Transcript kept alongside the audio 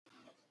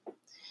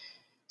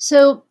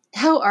So,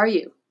 how are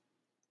you?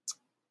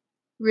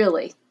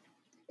 Really?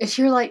 If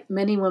you're like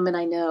many women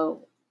I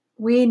know,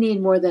 we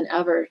need more than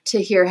ever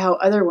to hear how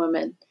other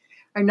women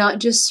are not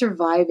just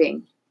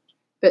surviving,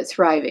 but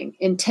thriving,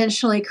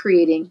 intentionally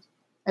creating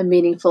a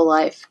meaningful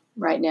life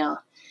right now.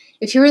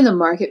 If you're in the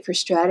market for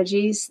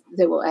strategies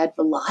that will add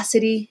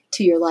velocity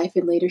to your life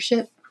and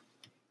leadership,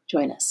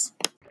 join us.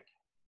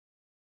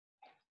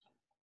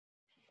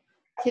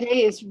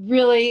 Today is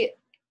really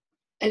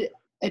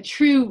a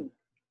true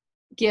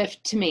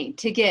gift to me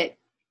to get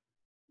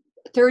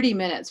 30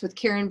 minutes with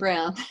Karen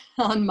Brown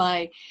on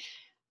my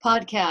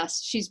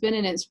podcast. She's been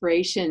an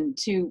inspiration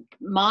to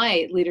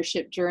my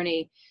leadership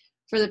journey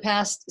for the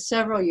past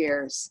several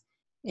years.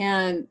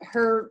 And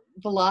her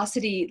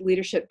Velocity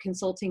Leadership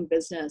Consulting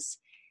business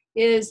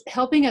is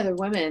helping other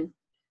women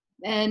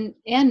and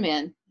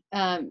men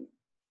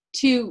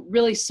to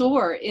really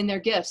soar in their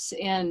gifts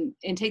and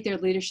take their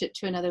leadership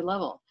to another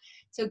level.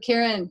 So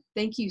Karen,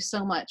 thank you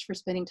so much for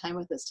spending time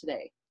with us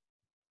today.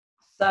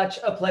 Such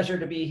a pleasure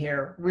to be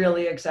here.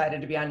 Really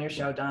excited to be on your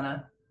show,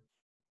 Donna.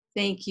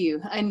 Thank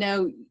you. I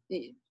know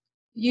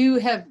you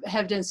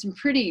have done some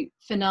pretty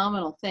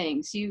phenomenal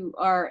things. You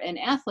are an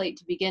athlete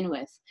to begin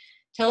with.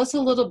 Tell us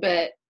a little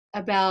bit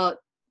about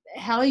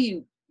how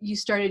you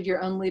started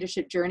your own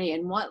leadership journey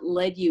and what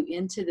led you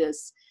into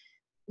this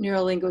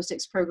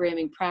neurolinguistics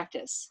programming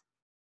practice.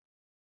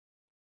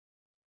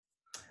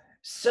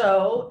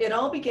 So it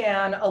all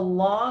began a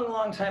long,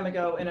 long time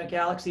ago in a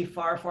galaxy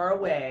far, far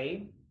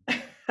away.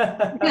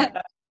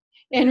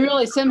 And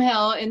really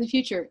somehow in the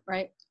future,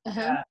 right?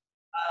 Uh-huh.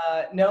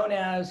 Known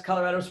as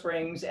Colorado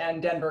Springs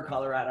and Denver,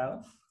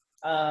 Colorado.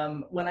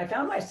 When I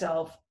found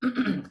myself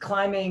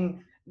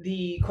climbing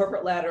the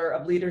corporate ladder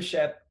of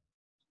leadership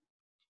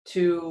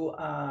to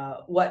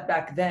what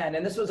back then,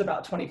 and this was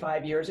about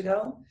 25 years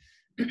ago.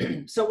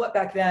 So what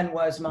back then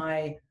was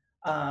my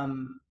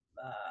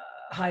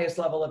highest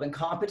level of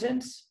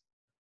incompetence,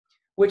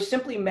 which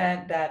simply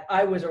meant that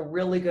I was a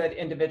really good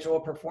individual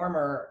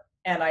performer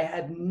and I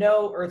had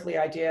no earthly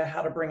idea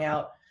how to bring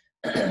out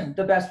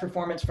the best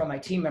performance from my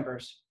team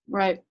members.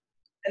 Right.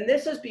 And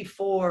this is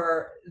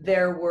before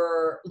there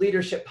were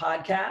leadership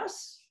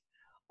podcasts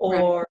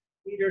or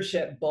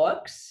leadership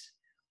books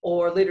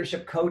or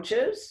leadership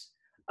coaches.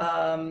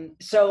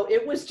 So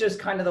it was just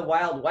kind of the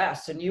Wild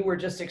West and you were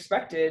just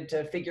expected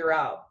to figure it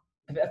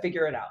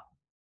out.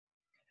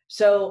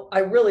 So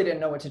I really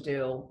didn't know what to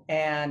do.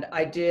 And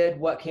I did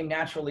what came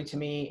naturally to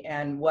me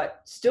and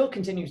what still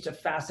continues to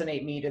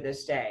fascinate me to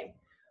this day,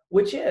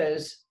 which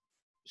is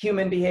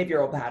human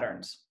behavioral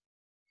patterns.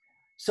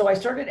 So I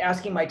started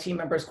asking my team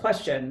members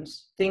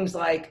questions, things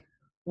like,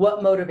 what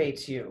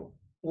motivates you?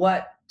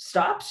 What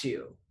stops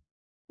you?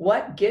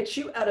 What gets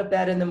you out of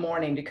bed in the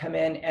morning to come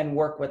in and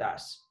work with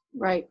us?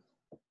 Right.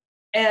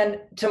 And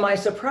to my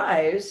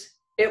surprise,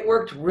 it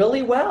worked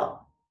really well.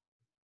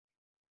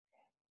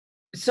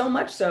 So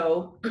much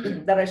so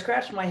that I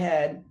scratched my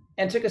head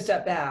and took a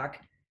step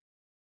back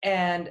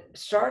and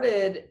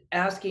started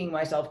asking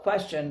myself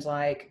questions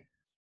like,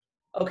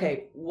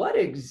 okay, what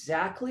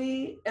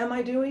exactly am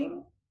I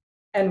doing?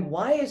 And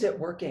why is it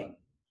working?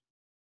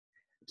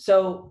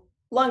 So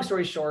long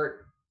story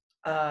short,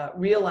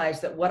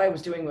 realized that what I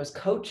was doing was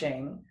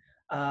coaching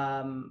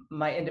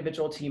my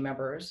individual team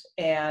members.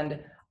 And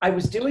I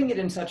was doing it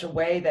in such a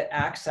way that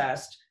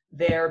accessed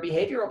their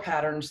behavioral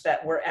patterns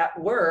that were at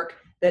work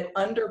that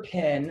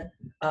underpin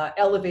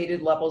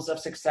elevated levels of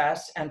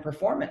success and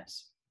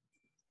performance.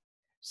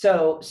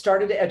 So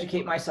started to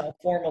educate myself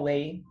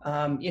formally,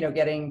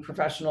 getting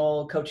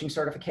professional coaching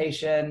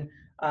certification,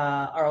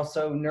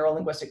 also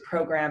neurolinguistic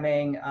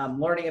programming,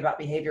 learning about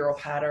behavioral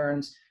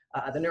patterns,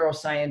 the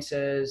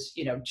neurosciences,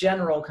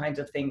 general kinds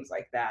of things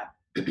like that.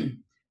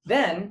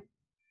 Then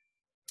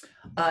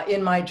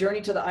in my journey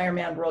to the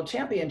Ironman World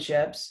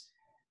Championships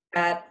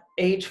at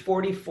age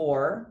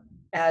 44,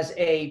 as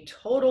a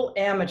total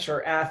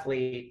amateur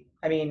athlete,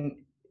 I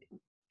mean,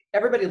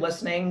 everybody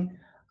listening,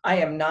 I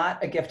am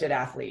not a gifted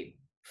athlete.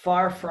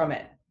 Far from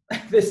it.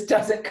 This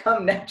doesn't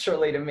come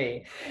naturally to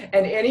me.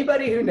 And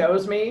anybody who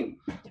knows me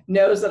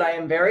knows that I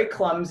am very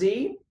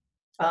clumsy.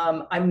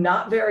 I'm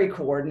not very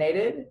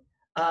coordinated.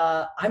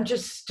 I'm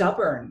just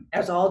stubborn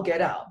as all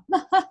get out.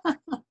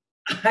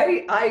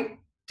 I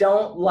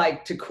don't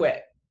like to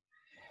quit.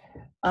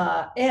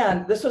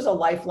 And this was a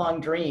lifelong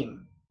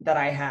dream that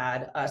I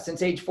had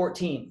since age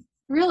 14.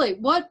 Really?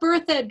 What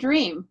birthed that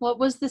dream? What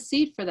was the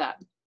seed for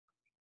that?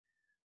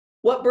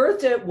 What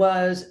birthed it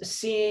was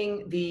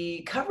seeing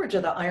the coverage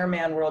of the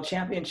Ironman World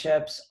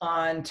Championships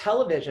on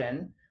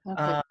television.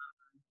 Okay.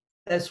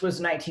 This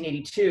was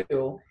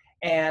 1982.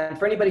 And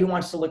for anybody who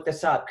wants to look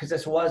this up, because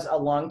this was a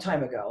long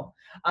time ago,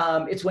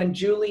 it's when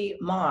Julie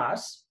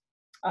Moss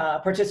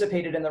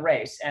participated in the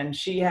race. And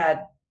she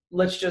had,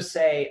 let's just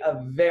say,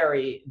 a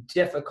very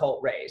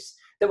difficult race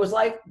that was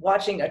like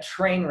watching a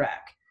train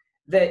wreck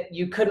that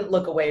you couldn't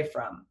look away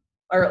from,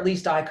 or at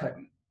least I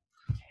couldn't.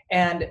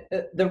 And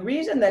the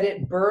reason that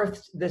it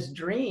birthed this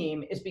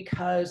dream is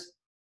because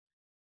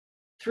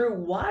through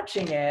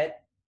watching it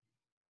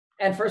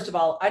And first of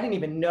all, I didn't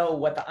even know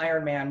what the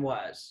Ironman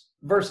was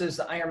versus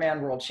the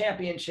Ironman World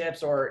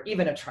Championships or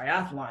even a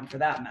triathlon for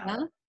that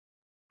matter.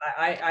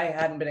 I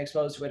hadn't been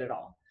exposed to it at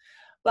all.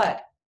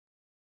 But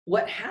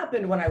what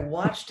happened when I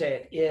watched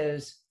it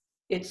is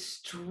it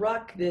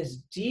struck this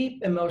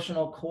deep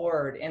emotional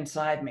chord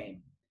inside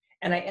me.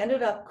 And I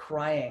ended up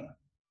crying.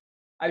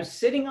 I was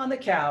sitting on the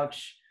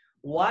couch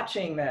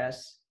watching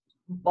this,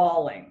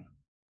 bawling.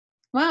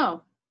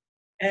 Wow.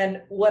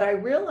 And what I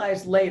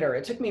realized later,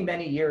 it took me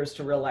many years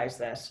to realize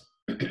this.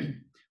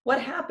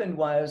 What happened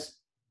was,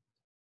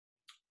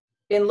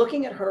 in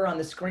looking at her on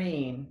the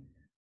screen,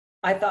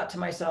 I thought to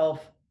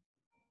myself,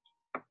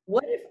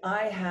 what if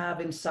I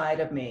have inside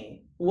of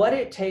me what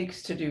it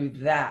takes to do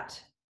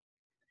that,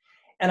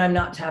 and I'm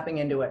not tapping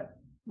into it?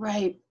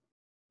 Right.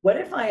 What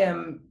if I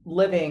am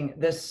living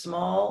this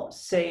small,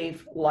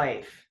 safe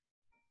life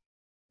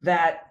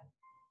that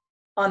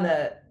on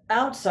the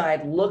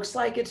outside looks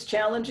like it's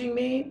challenging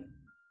me,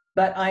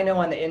 but I know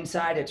on the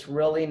inside it's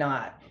really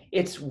not.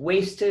 It's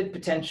wasted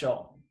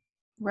potential.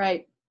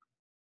 Right.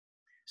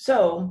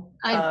 So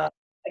I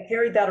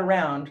carried that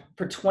around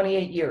for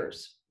 28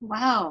 years.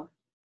 Wow.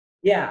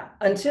 Yeah,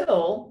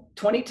 until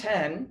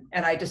 2010,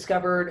 and I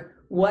discovered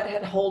what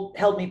had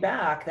held me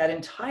back that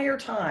entire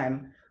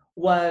time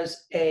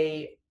was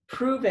a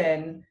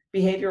proven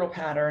behavioral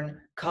pattern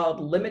called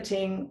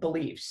limiting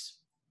beliefs.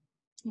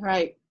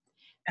 Right.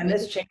 And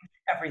this changed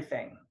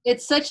everything.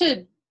 It's such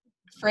a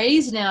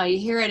phrase now. You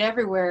hear it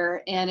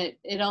everywhere, and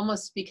it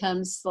almost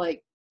becomes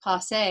like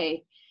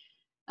passe.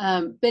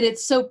 But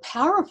it's so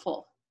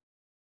powerful.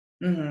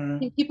 Mm-hmm. I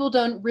think people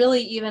don't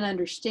really even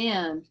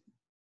understand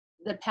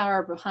the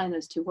power behind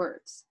those two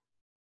words.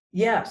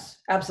 Yes,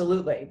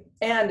 absolutely.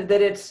 And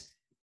that it's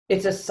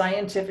a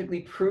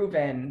scientifically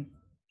proven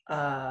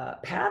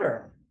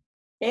pattern.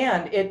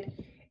 And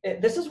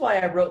this is why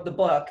I wrote the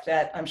book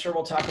that I'm sure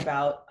we'll talk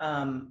about,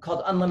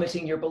 called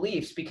Unlimiting Your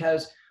Beliefs,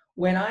 because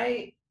when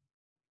I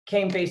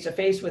came face to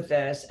face with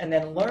this and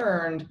then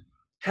learned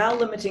how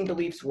limiting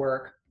beliefs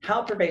work,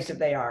 how pervasive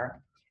they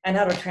are, and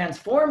how to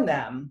transform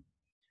them,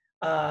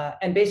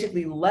 and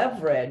basically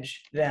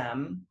leverage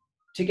them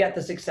to get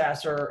the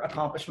success or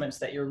accomplishments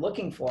that you're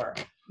looking for.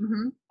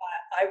 Mm-hmm.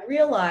 I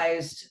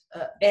realized,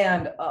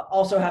 and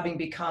also having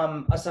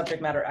become a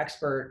subject matter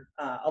expert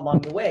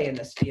along the way in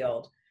this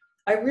field,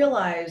 I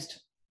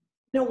realized,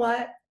 you know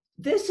what?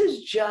 This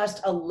is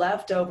just a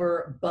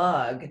leftover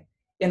bug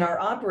in our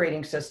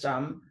operating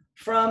system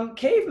from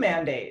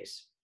caveman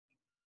days.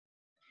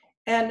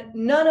 And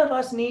none of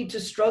us need to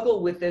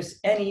struggle with this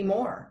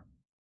anymore,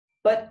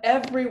 but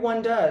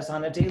everyone does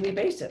on a daily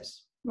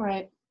basis.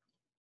 Right.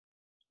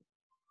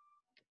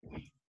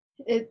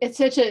 It's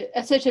such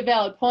a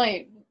valid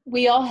point.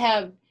 We all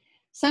have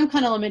some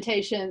kind of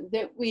limitation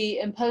that we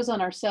impose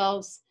on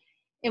ourselves,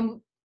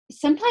 and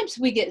sometimes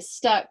we get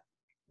stuck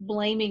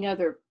blaming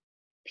other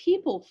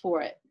people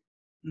for it,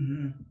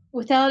 mm-hmm.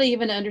 without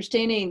even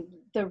understanding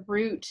the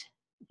root,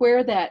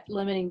 where that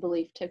limiting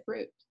belief took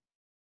root.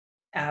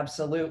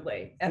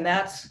 Absolutely. And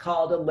that's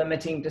called a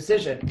limiting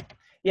decision.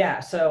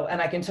 Yeah. So,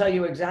 and I can tell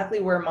you exactly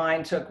where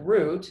mine took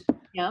root.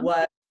 Yeah.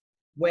 Was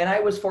when I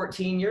was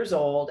 14 years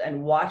old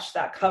and watched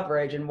that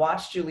coverage and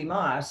watched Julie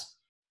Moss.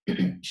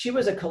 She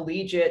was a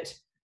collegiate,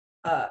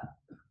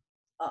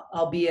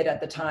 albeit at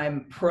the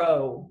time,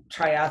 pro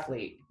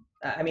triathlete.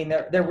 I mean,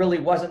 there really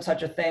wasn't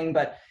such a thing,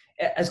 but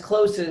as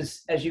close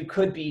as you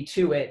could be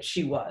to it,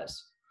 she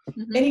was.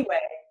 Mm-hmm. Anyway,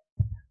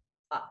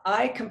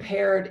 I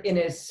compared in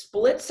a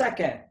split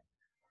second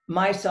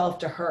myself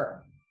to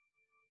her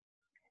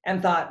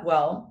and thought,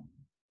 well,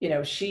 you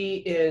know, she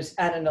is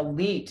at an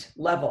elite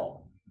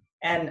level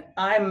and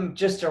I'm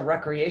just a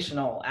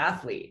recreational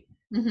athlete.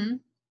 Mm-hmm.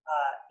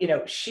 You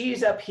know,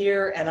 she's up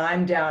here and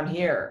I'm down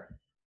here.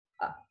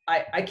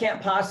 I can't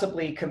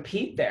possibly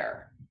compete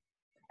there.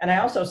 And I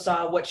also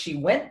saw what she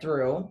went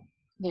through.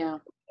 Yeah.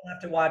 You'll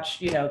have to watch,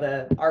 you know,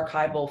 the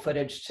archival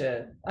footage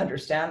to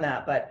understand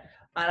that.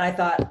 And I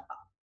thought,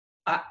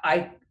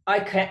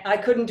 I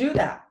couldn't do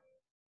that.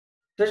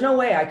 There's no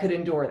way I could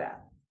endure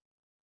that.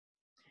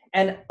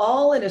 And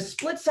all in a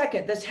split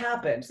second, this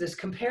happens, this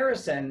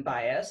comparison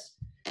bias.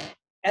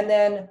 And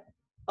then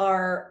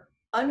our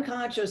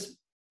unconscious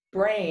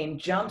brain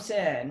jumps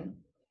in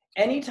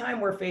anytime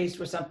we're faced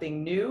with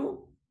something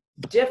new,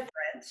 different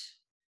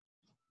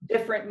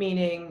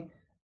meaning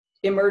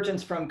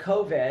emergence from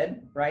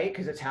COVID, right?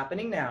 Because it's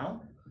happening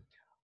now,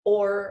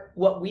 or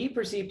what we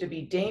perceive to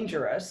be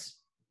dangerous.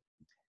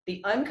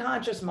 The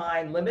unconscious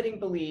mind, limiting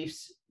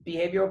beliefs,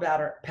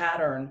 behavioral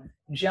pattern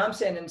jumps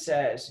in and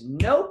says,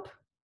 nope,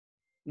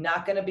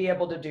 not going to be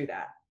able to do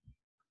that.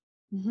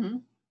 Mm-hmm.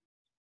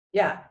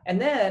 Yeah. And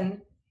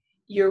then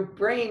your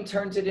brain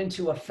turns it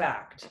into a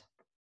fact.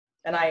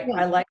 And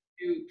I like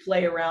to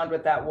play around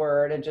with that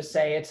word and just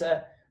say it's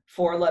a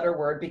 4-letter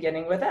word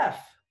beginning with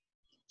F.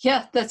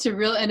 Yeah, that's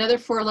another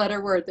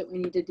 4-letter word that we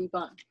need to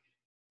debunk.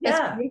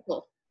 That's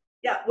beautiful.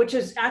 Yeah, which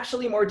is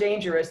actually more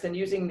dangerous than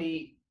using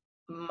the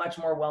much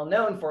more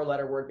well-known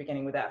 4-letter word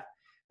beginning with F,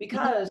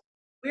 because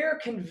we're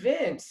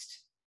convinced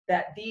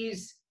that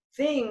these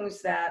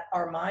things that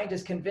our mind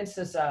has convinced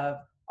us of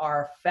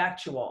are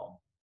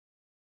factual.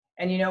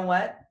 And you know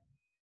what?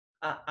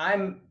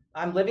 I'm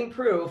living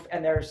proof,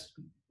 and there's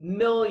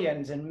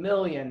millions and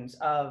millions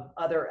of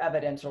other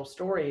evidential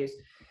stories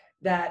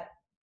that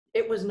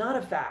it was not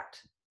a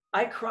fact.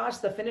 I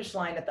crossed the finish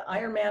line at the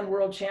Ironman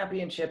World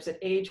Championships at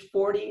age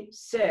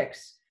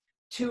 46,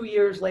 2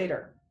 years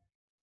later.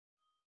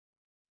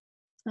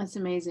 That's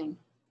amazing.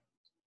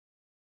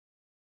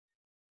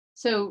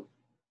 So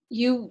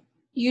you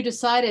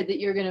decided that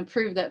you're going to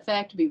prove that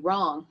fact to be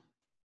wrong.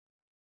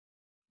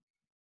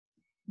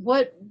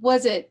 What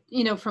was it,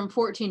 from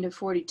 14 to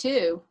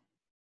 42?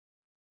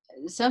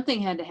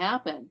 Something had to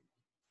happen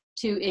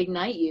to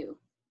ignite you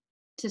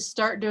to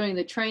start doing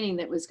the training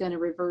that was going to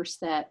reverse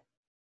that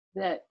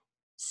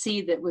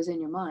seed that was in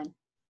your mind.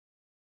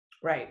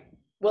 Right.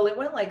 Well, it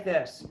went like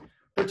this.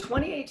 For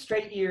 28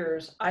 straight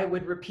years, I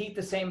would repeat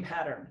the same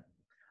pattern.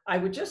 I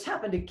would just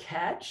happen to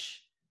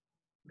catch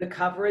the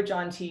coverage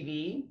on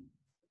TV,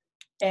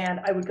 and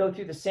I would go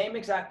through the same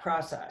exact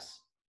process.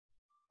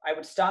 I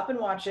would stop and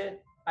watch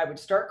it. I would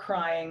start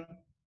crying.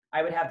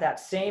 I would have that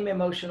same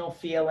emotional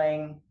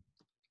feeling,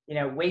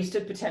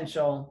 wasted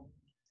potential.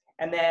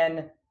 And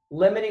then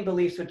limiting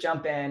beliefs would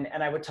jump in,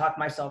 and I would talk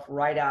myself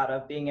right out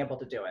of being able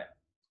to do it.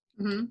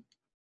 Mm-hmm.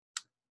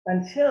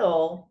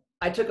 Until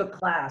I took a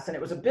class, and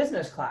it was a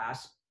business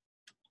class,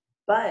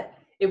 but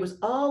it was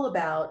all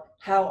about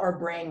how our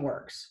brain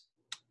works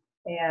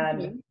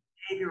and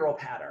behavioral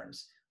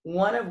patterns,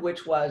 one of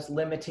which was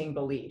limiting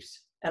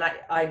beliefs. And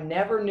I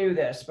never knew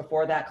this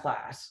before that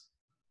class.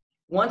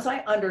 Once I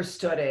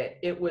understood it,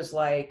 it was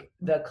like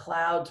the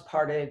clouds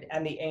parted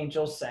and the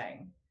angels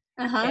sang.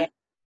 Uh-huh.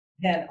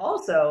 And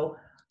also,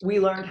 we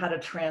learned how to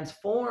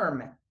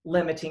transform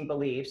limiting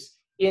beliefs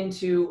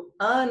into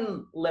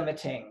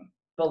unlimiting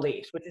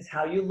beliefs, which is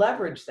how you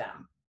leverage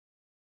them.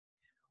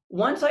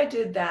 Once I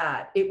did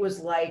that, it was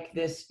like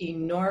this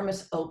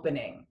enormous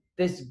opening,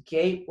 this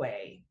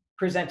gateway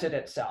presented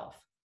itself.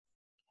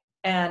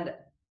 And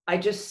I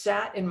just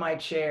sat in my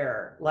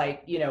chair,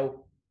 like,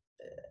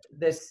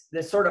 this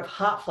sort of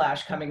hot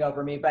flash coming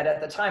over me. But at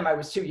the time, I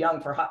was too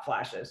young for hot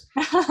flashes.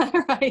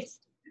 Right. It's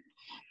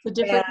a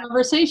different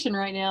conversation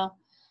right now.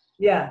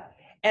 Yeah.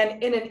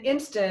 And in an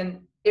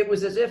instant, it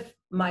was as if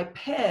my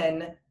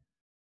pen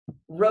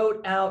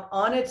wrote out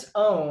on its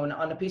own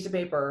on a piece of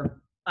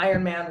paper,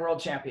 Ironman World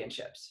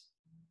Championships.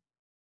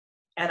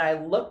 And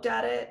I looked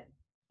at it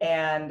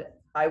and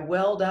I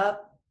welled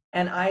up,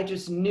 and I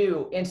just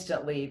knew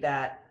instantly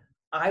that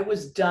I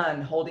was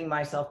done holding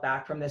myself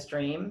back from this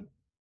dream,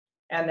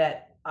 and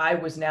that I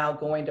was now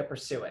going to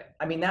pursue it.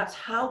 I mean, that's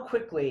how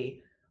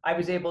quickly I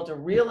was able to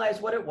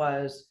realize what it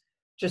was,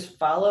 just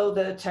follow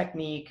the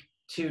technique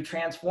to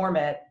transform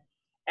it,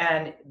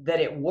 and that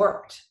it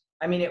worked.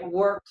 I mean, it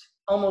worked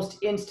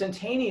almost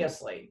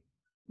instantaneously.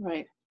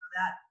 Right.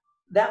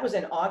 That was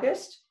in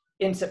August.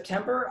 In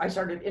September, I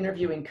started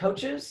interviewing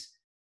coaches.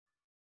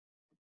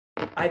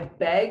 I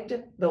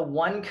begged the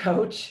one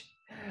coach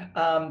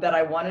that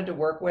I wanted to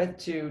work with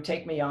to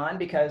take me on,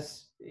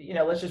 because,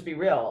 let's just be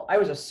real. I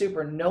was a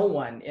super no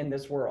one in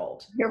this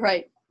world. You're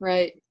right.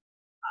 Right.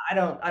 I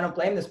don't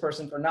blame this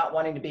person for not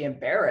wanting to be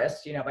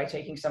embarrassed, by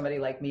taking somebody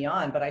like me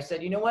on. But I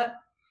said, you know what?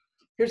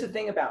 Here's the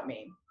thing about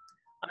me.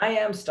 I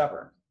am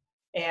stubborn,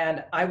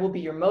 and I will be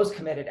your most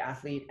committed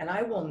athlete, and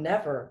I will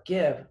never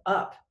give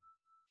up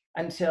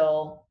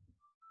until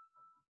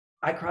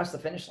I cross the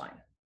finish line.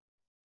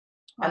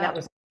 Wow. And that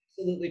was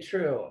absolutely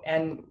true.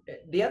 And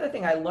the other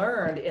thing I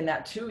learned in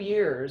that 2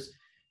 years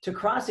to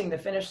crossing the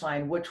finish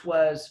line, which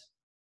was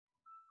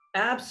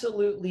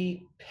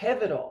absolutely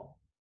pivotal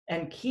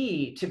and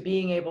key to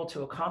being able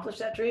to accomplish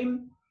that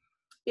dream,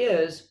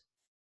 is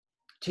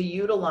to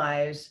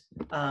utilize,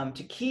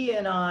 to key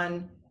in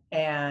on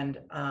and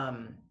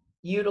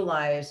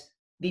utilize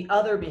the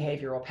other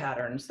behavioral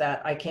patterns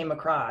that I came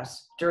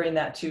across during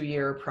that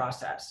 2-year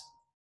process.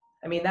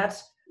 I mean,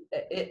 that's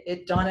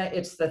it, Donna,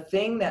 it's the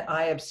thing that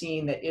I have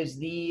seen that is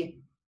the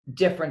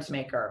difference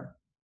maker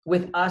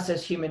with us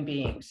as human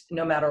beings,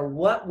 no matter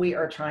what we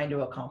are trying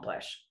to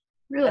accomplish.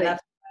 Really? And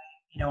that's,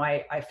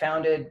 I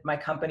founded my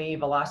company,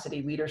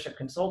 Velocity Leadership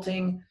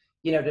Consulting,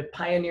 to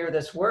pioneer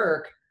this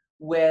work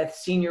with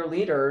senior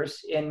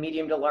leaders in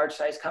medium to large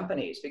size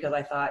companies, because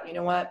I thought, you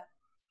know what,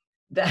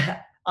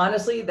 that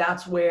honestly,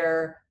 that's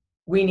where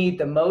we need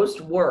the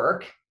most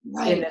work.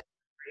 Right. In this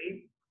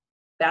country.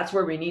 That's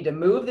where we need to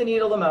move the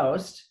needle the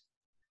most,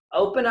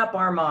 open up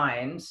our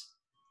minds,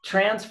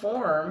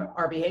 transform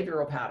our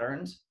behavioral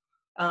patterns,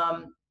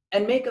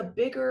 and make a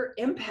bigger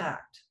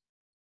impact.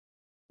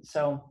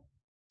 So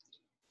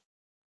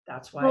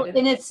that's why. Well,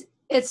 and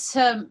it's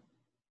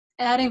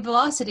adding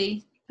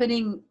velocity,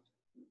 putting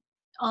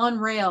on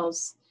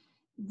rails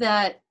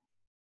that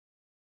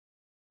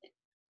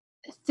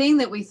thing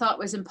that we thought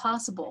was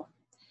impossible.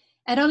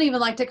 I don't even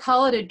like to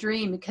call it a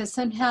dream, because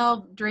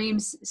somehow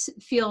dreams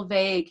feel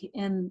vague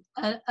and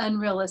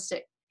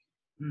unrealistic.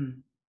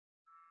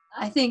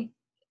 I think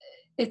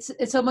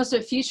it's almost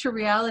a future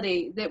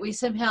reality that we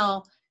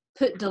somehow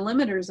put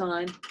delimiters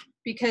on,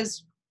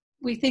 because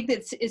we think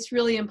that it's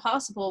really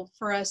impossible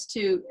for us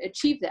to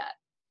achieve that.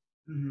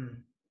 Mm-hmm.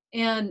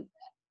 And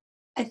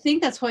I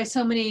think that's why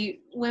so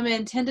many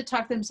women tend to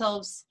talk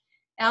themselves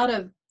out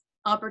of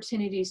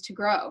opportunities to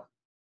grow,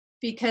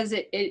 because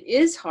it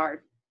is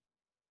hard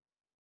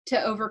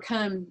to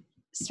overcome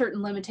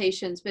certain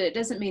limitations, but it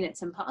doesn't mean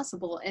it's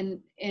impossible. And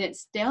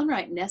it's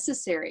downright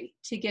necessary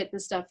to get the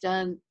stuff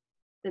done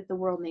that the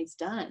world needs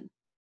done.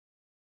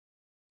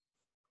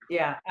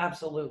 Yeah,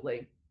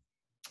 absolutely.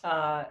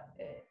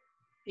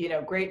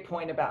 Great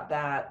point about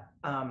that.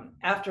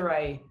 After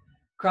I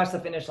crossed the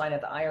finish line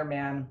at the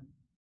Ironman,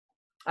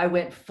 I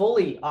went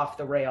fully off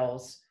the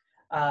rails,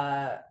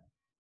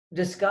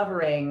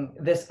 discovering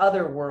this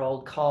other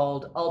world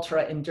called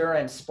ultra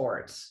endurance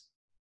sports,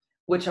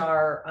 which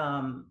are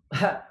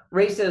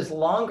races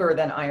longer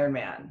than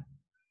Ironman.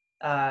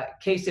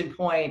 Case in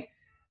point,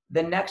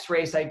 the next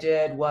race I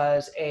did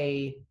was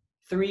a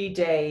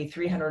 3-day,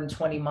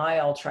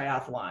 320-mile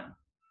triathlon.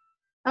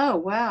 Oh,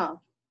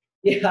 wow.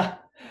 Yeah.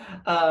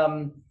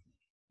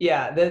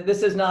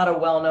 This is not a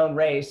well-known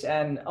race,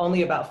 and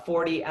only about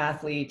 40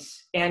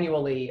 athletes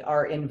annually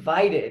are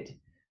invited,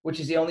 which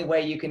is the only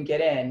way you can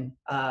get in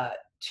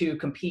to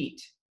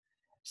compete.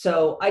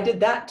 So I did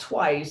that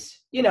twice,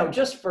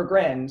 just for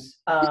grins.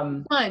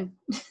 Fun.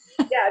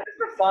 Yeah, just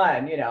for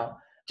fun,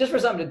 just for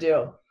something to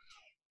do.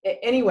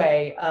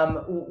 Anyway,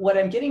 what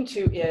I'm getting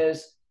to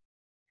is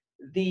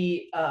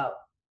the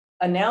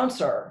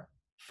announcer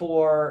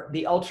for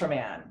the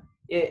Ultraman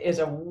is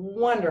a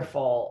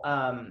wonderful,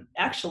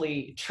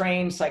 actually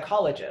trained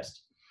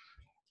psychologist.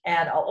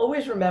 And I'll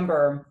always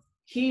remember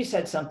he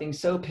said something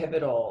so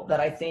pivotal that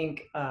I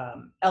think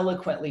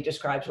eloquently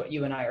describes what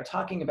you and I are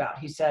talking about.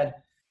 He said,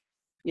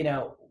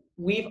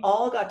 we've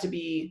all got to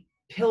be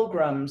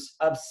pilgrims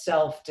of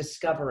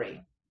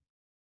self-discovery,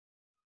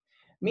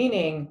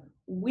 meaning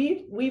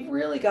we've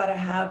really got to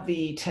have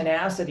the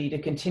tenacity to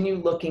continue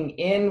looking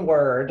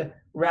inward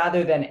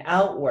rather than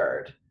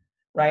outward,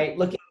 right?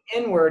 Looking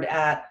inward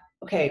at,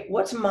 okay,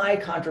 what's my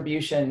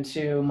contribution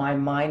to my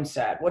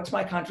mindset? What's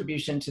my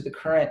contribution to the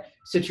current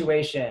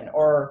situation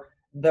or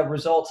the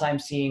results I'm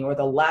seeing or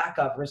the lack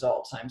of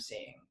results I'm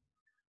seeing,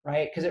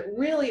 right? Because it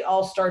really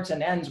all starts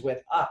and ends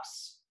with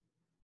us.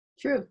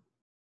 True.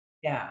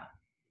 Yeah.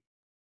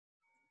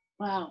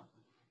 Wow.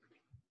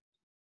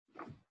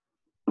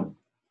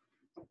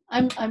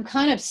 I'm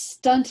kind of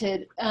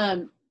stunted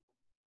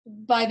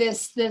by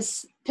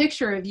this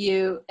picture of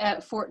you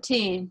at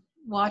 14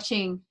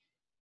 watching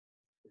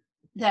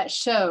that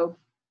show.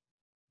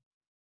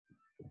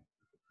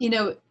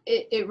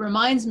 It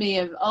reminds me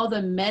of all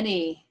the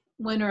many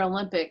Winter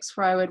Olympics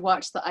where I would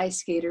watch the ice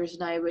skaters,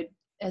 and I would,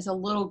 as a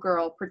little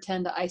girl,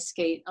 pretend to ice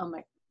skate on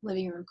my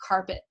living room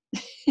carpet.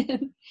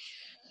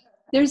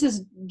 There's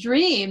this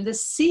dream,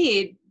 this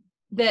seed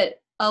that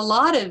a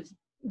lot of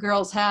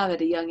girls have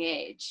at a young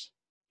age.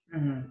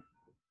 Mm-hmm.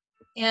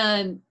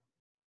 And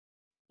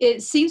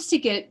it seems to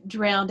get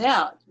drowned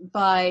out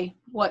by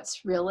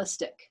what's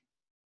realistic.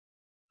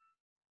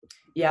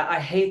 Yeah, I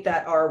hate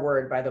that R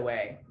word, by the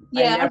way.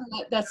 Yeah,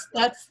 that's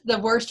the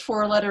worst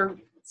 7-letter,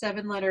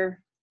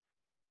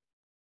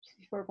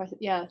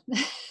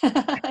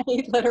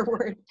 8 letter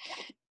word.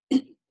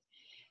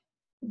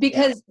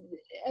 Because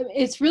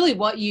it's really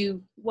what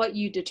you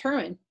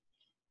determine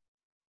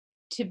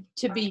to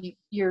be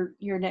your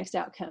next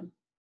outcome.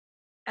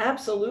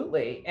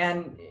 Absolutely.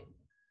 And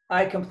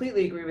I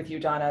completely agree with you,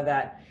 Donna,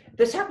 that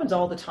this happens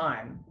all the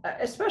time,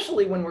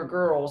 especially when we're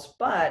girls,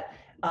 but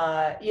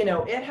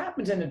it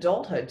happens in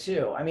adulthood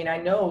too. I mean, I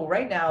know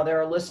right now there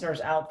are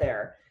listeners out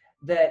there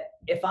that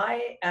if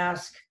I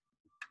ask,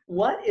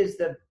 what is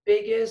the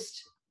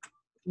biggest,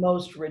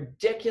 most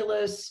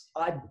ridiculous,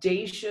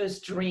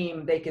 audacious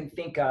dream they can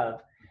think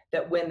of,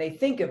 that when they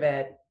think of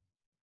it,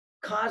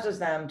 causes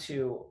them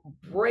to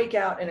break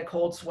out in a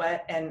cold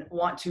sweat and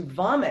want to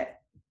vomit?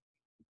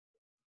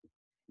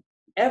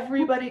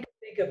 Everybody can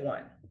think of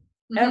one.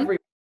 Mm-hmm.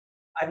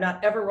 I've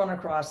not ever run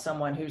across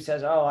someone who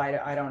says, oh,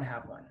 I don't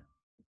have one.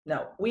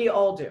 No, we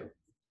all do.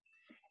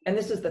 And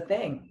this is the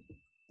thing.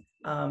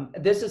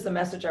 This is the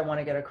message I want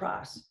to get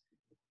across.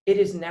 It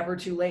is never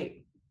too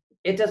late.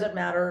 It doesn't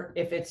matter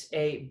if it's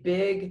a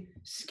big,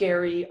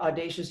 scary,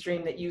 audacious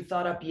dream that you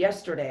thought up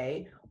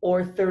yesterday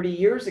or 30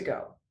 years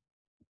ago.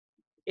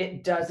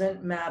 It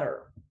doesn't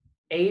matter.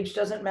 Age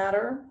doesn't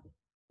matter.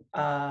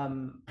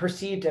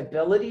 Perceived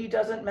ability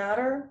doesn't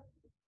matter.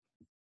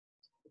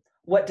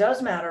 What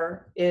does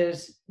matter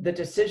is the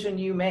decision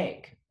you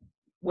make,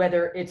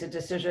 whether it's a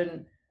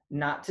decision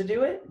not to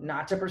do it,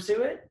 not to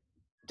pursue it,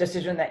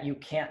 decision that you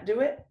can't do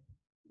it,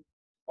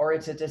 or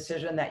it's a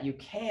decision that you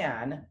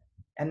can,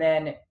 and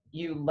then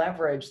you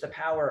leverage the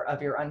power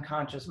of your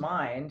unconscious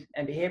mind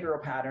and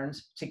behavioral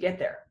patterns to get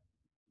there.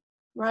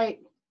 Right.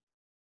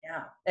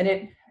 Yeah.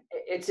 And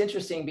it's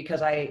interesting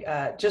because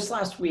I just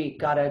last week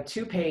got a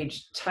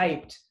 2-page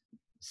typed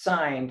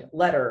signed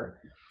letter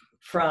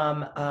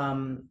from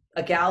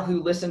a gal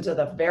who listened to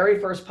the very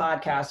first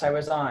podcast I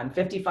was on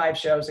 55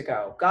 shows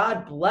ago.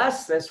 God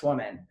bless this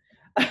woman.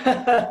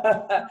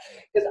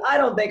 Because I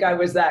don't think I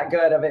was that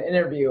good of an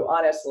interview,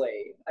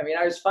 honestly. I mean,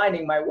 I was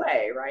finding my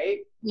way, right?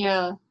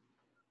 Yeah.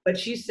 But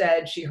she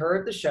said she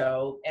heard the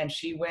show and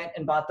she went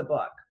and bought the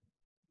book.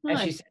 And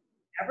she Nice. said,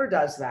 never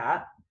does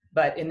that.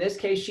 But in this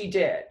case, she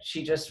did.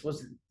 She just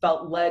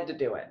felt led to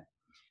do it.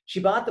 She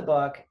bought the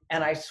book.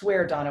 And I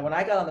swear, Donna, when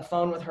I got on the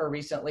phone with her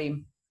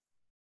recently,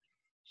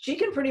 she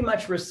can pretty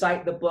much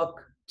recite the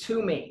book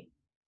to me,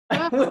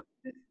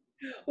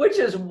 which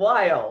is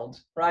wild,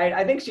 right?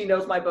 I think she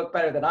knows my book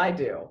better than I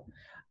do.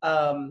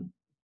 And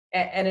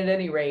at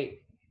any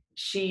rate,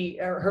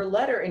 her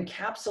letter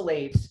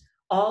encapsulates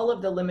all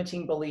of the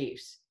limiting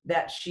beliefs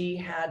that she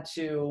had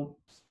to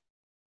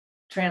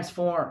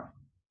transform.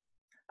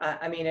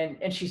 I mean,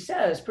 and she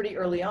says pretty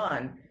early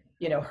on,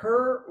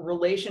 her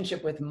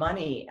relationship with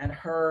money and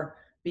her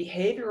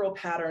behavioral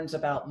patterns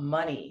about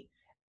money,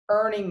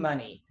 earning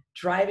money,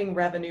 driving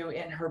revenue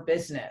in her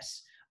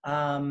business,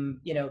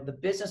 the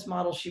business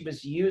model she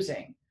was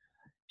using,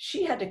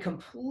 she had to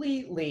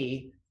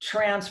completely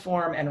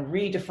transform and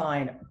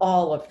redefine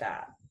all of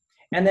that.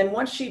 And then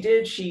once she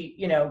did, she,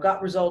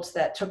 got results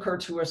that took her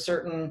to a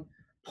certain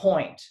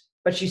point,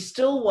 but she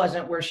still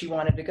wasn't where she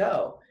wanted to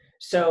go.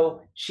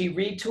 So she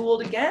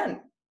retooled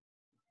again,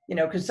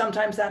 because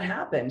sometimes that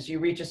happens. You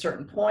reach a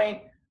certain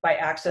point by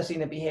accessing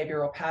the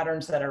behavioral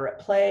patterns that are at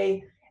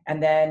play.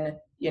 And then,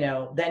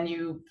 then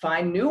you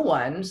find new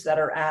ones that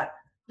are at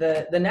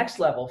the next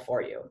level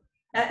for you.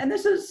 And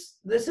this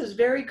is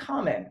very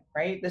common,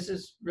 right? This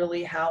is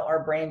really how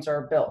our brains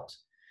are built.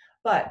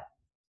 But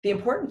the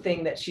important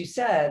thing that she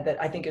said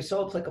that I think is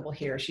so applicable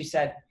here, she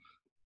said,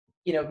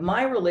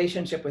 my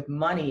relationship with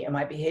money and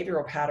my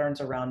behavioral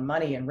patterns around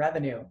money and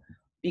revenue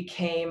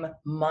became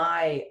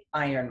my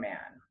Iron Man.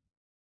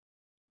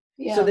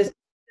 Yeah. So this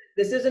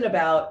isn't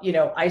about,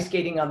 ice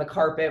skating on the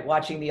carpet,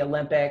 watching the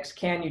Olympics.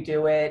 Can you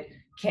do it?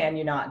 Can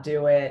you not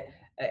do it?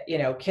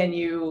 Can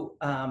you,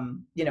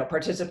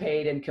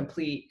 participate and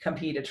compete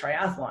a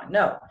triathlon?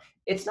 No,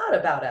 it's not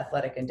about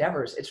athletic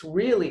endeavors. It's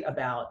really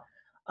about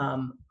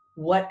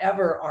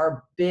whatever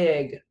our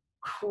big,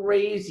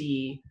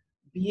 crazy,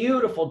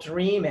 beautiful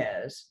dream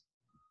is,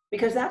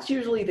 because that's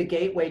usually the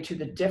gateway to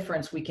the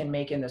difference we can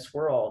make in this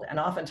world, and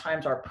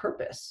oftentimes our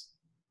purpose.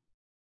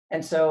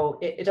 And so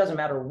it doesn't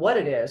matter what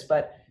it is,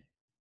 but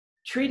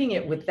treating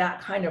it with that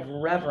kind of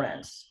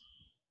reverence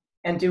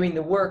and doing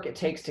the work it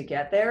takes to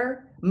get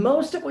there,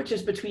 most of which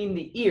is between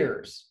the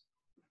ears.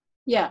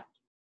 Yeah.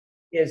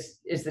 Is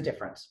the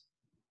difference.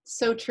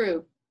 So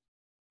true.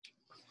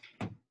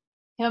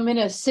 I'm in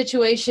a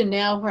situation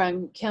now where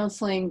I'm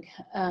counseling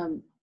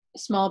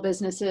small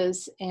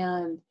businesses,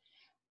 and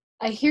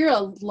I hear a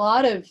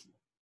lot of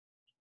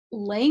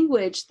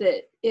language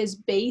that is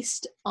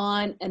based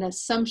on an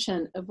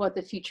assumption of what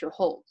the future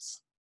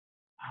holds.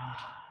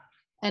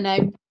 And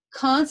I'm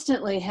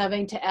constantly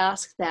having to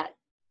ask that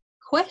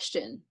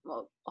question.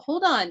 Well,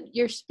 hold on,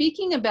 you're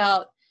speaking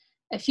about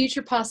a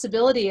future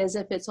possibility as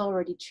if it's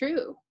already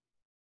true.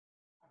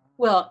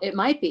 Well, it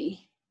might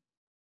be.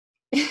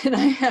 And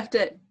I have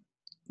to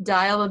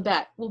dial them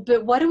back. Well,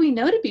 but what do we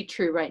know to be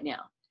true right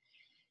now?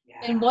 Yeah.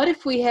 And what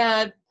if we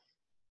have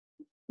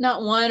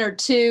not one or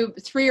two,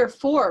 3 or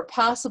 4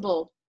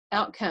 possible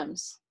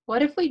outcomes?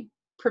 What if we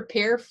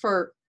prepare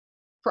for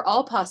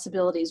all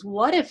possibilities?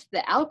 What if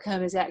the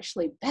outcome is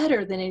actually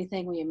better than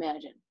anything we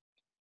imagine?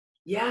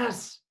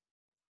 Yes.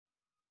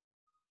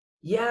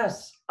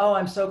 Yes. Oh,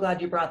 I'm so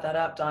glad you brought that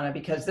up, Donna,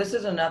 because this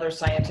is another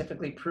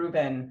scientifically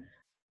proven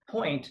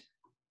point,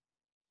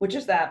 which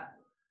is that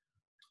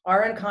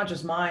our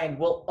unconscious mind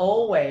will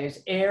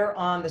always err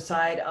on the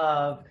side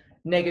of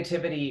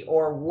negativity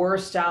or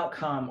worst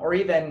outcome, or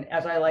even,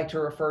 as I like to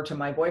refer to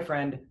my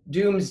boyfriend,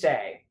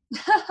 doomsday.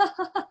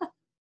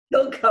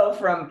 He'll go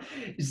from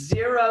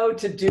 0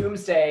 to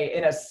doomsday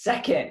in a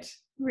second.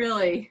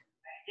 Really?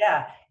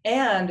 Yeah.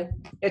 And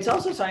it's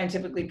also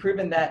scientifically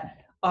proven that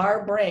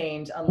our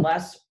brains,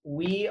 unless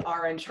we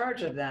are in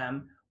charge of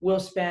them, will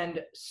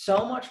spend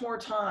so much more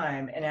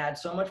time and add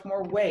so much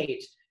more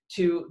weight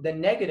to the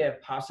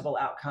negative possible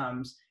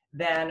outcomes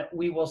than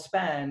we will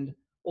spend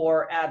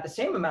or add the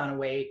same amount of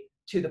weight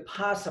to the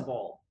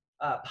possible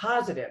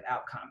positive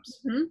outcomes.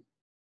 Mm-hmm.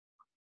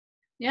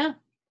 Yeah.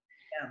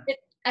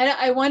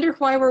 I wonder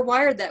why we're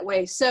wired that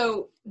way.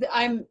 So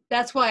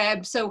that's why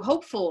I'm so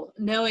hopeful,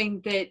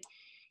 knowing that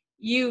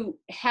you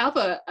have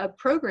a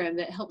program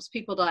that helps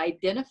people to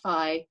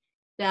identify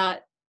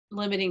that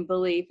limiting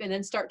belief and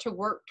then start to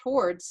work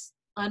towards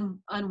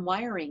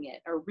unwiring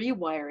it or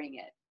rewiring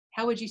it.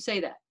 How would you say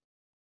that?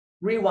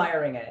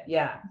 Rewiring it.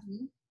 Yeah.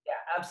 Mm-hmm.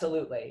 Yeah,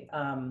 absolutely.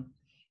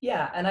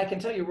 Yeah. And I can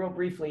tell you real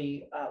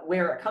briefly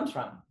where it comes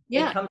from.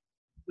 Yeah. It comes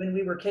when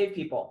we were cave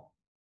people,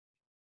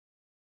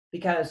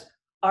 because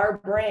our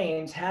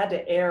brains had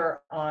to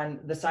err on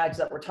the sides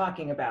that we're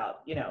talking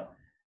about,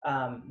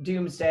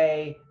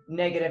 doomsday,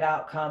 negative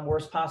outcome,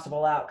 worst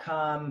possible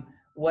outcome,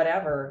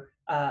 whatever,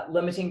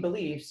 limiting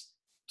beliefs,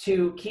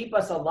 to keep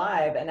us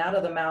alive and out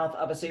of the mouth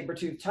of a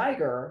saber-toothed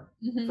tiger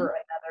mm-hmm. for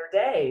another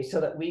day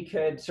so that we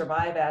could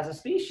survive as a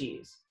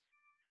species.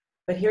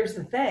 But here's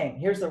the thing.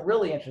 Here's the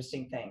really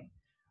interesting thing.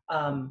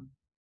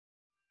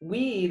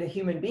 We, the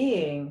human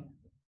being,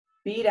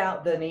 beat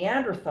out the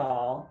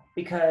Neanderthal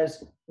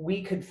because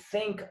we could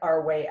think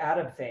our way out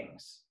of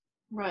things.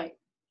 Right.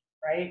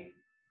 Right.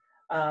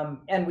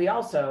 And we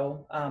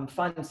also,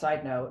 fun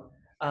side note,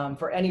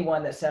 for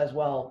anyone that says,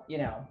 well, you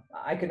know,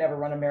 I could never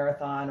run a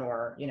marathon,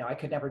 or, you know, I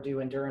could never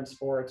do endurance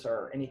sports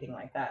or anything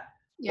like that.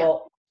 Yeah.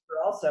 Well,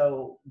 we're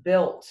also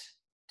built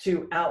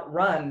to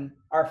outrun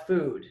our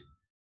food,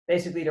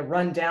 basically to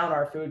run down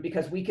our food,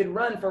 because we could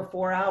run for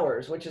 4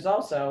 hours, which is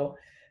also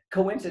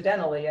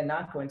coincidentally and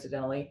not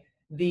coincidentally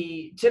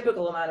the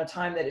typical amount of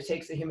time that it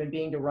takes a human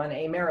being to run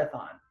a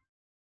marathon.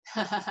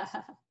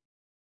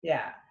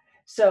 Yeah.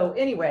 So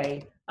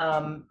anyway,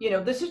 you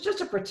know, this is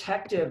just a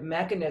protective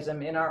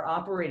mechanism in our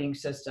operating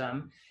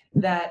system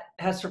that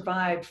has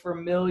survived for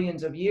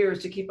millions of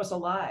years to keep us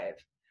alive.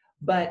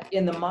 But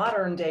in the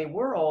modern day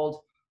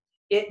world,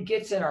 it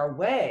gets in our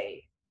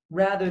way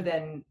rather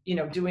than, you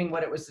know, doing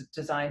what it was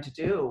designed to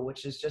do,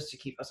 which is just to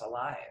keep us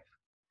alive.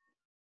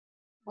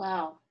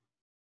 Wow.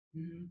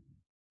 Mm-hmm.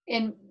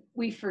 And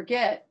we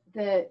forget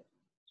that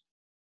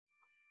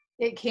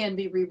it can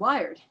be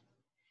rewired.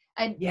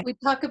 And Yeah. we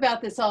talk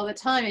about this all the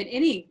time in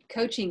any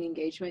coaching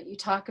engagement. You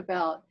talk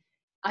about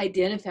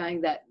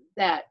identifying that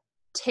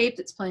tape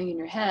that's playing in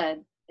your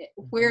head,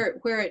 where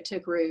it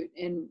took root,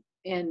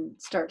 and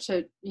start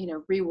to, you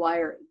know,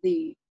 rewire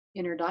the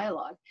inner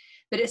dialogue.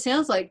 But it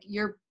sounds like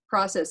your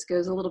process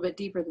goes a little bit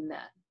deeper than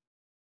that.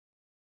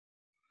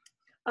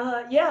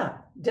 Yeah,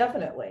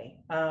 definitely.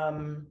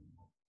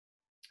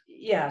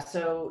 Yeah,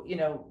 so, you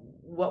know,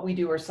 what we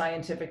do are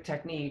scientific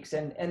techniques,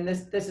 and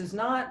this is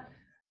not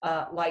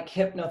like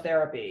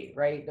hypnotherapy,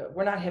 right?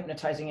 We're not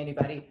hypnotizing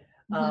anybody.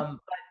 Mm-hmm.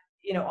 But,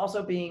 you know,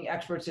 also being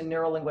experts in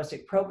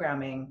neurolinguistic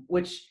programming,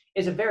 which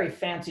is a very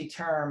fancy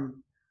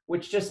term,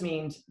 which just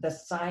means the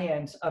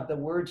science of the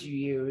words you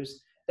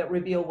use that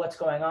reveal what's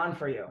going on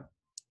for you.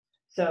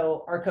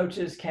 So our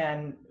coaches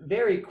can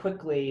very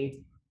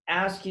quickly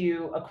ask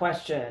you a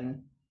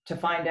question to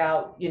find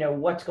out, you know,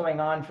 what's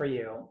going on for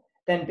you.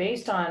 Then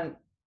based on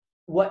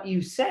what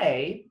you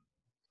say,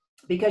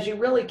 because you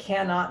really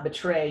cannot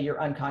betray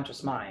your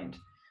unconscious mind.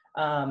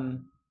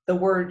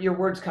 Your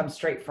words come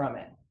straight from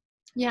it.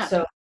 Yeah.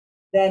 So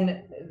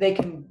then they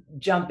can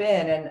jump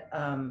in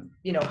and,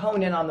 you know,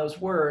 hone in on those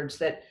words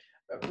that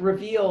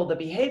reveal the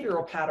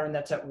behavioral pattern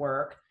that's at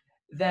work,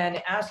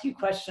 then ask you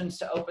questions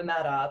to open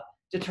that up,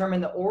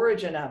 determine the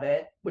origin of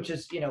it, which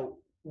is, you know,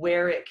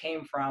 where it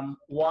came from,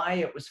 why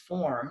it was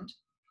formed,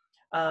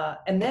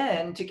 and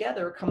then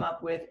together come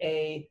up with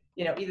a,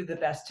 you know, either the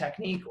best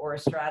technique or a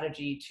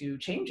strategy to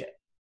change it.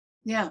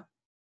 Yeah.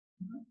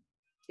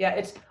 Yeah,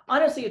 it's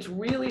honestly, it's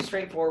really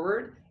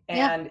straightforward,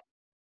 and Yeah.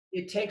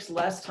 it takes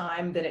less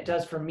time than it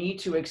does for me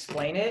to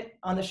explain it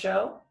on the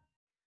show,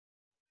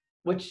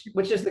 which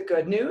is the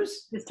good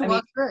news. Just to I mean,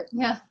 walk through it.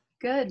 Yeah.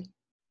 Good.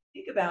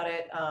 think about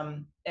it,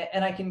 and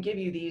I can give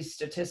you these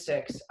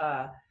statistics.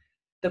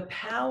 The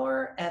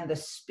power and the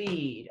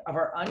speed of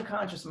our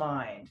unconscious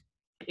mind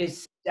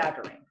is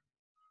staggering.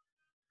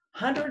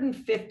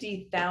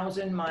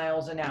 150,000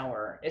 miles an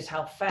hour is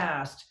how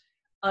fast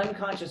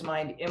unconscious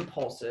mind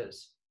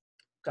impulses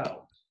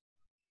go.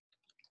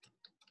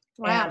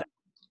 Wow. And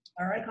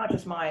our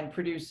unconscious mind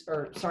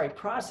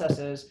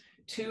processes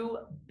 2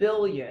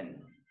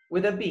 billion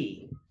with a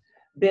B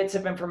bits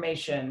of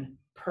information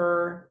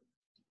per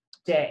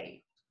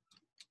day.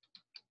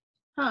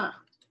 Huh.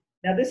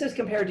 Now, this is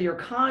compared to your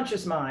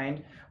conscious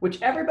mind,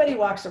 which everybody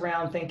walks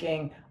around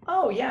thinking,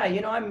 oh yeah,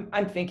 you know,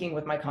 I'm thinking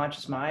with my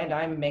conscious mind,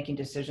 I'm making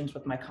decisions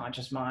with my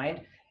conscious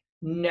mind.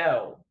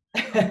 No.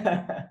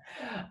 There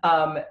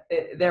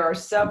are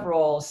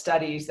several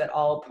studies that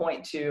all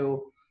point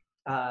to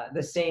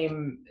the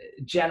same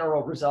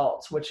general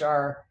results, which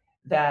are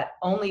that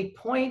only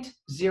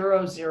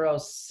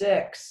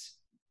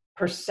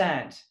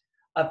 0.006%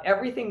 of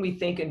everything we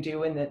think and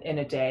do in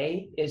a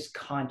day is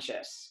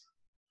conscious.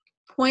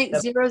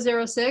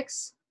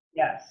 0.006?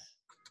 Yes.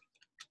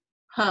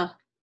 Huh.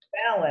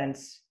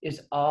 Balance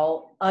is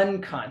all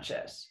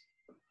unconscious.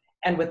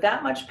 And with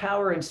that much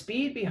power and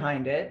speed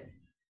behind it,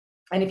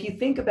 and if you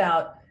think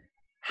about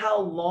how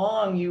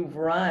long you've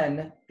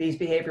run these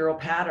behavioral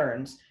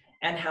patterns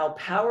and how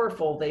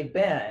powerful they've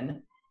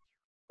been,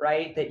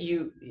 right? That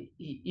you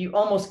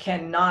almost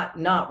cannot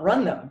not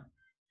run them,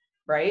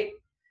 right?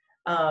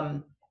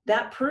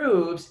 That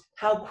proves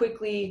how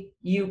quickly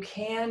you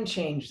can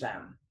change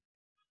them.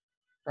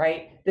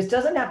 Right? This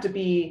doesn't have to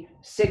be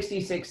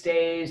 66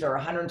 days or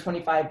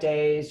 125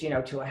 days, you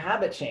know, to a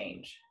habit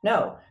change.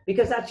 No,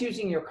 because that's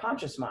using your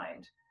conscious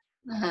mind.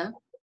 Uh-huh.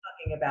 What we're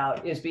talking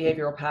about is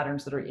behavioral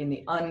patterns that are in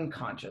the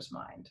unconscious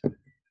mind.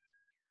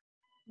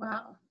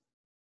 Wow.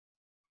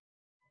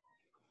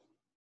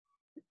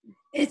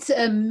 It's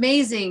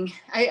amazing.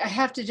 I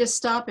have to just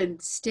stop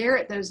and stare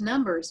at those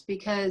numbers,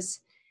 because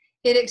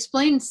it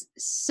explains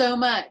so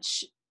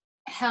much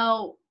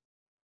how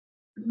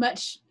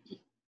much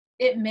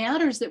it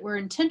matters that we're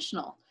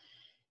intentional.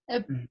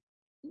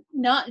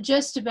 Not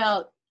just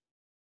about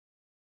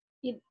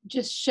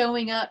just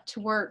showing up to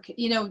work,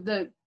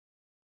 the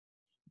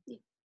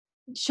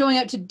showing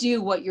up to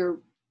do what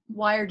you're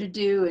wired to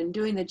do and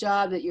doing the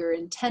job that you're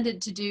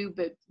intended to do,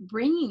 but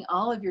bringing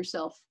all of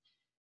yourself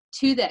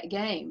to that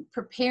game,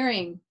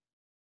 preparing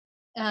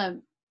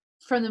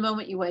from the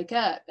moment you wake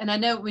up. And I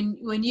know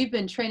when you've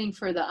been training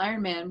for the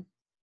Ironman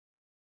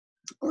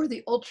or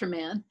the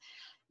Ultraman,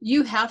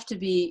 you have to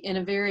be in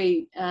a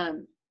very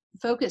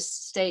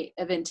focused state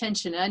of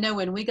intention. And I know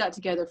when we got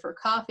together for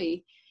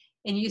coffee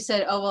and you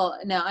said, oh, well,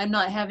 no, I'm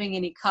not having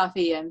any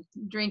coffee, I'm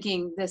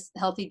drinking this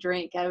healthy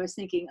drink, I was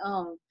thinking,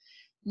 oh,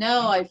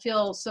 no, I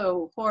feel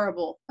so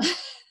horrible.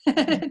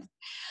 Yeah,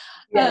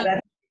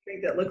 that's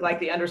thing that looked like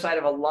the underside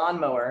of a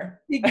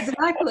lawnmower.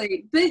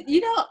 Exactly. But,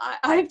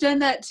 I've done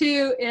that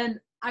too. And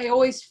I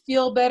always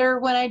feel better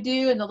when I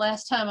do. And the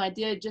last time I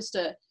did just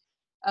a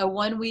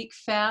 1 week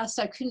fast,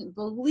 I couldn't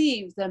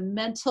believe the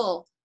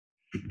mental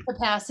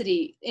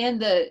capacity and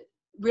the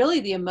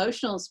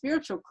emotional and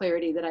spiritual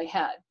clarity that I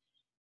had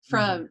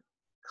from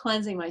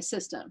cleansing my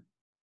system.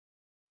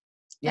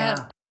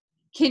 Yeah.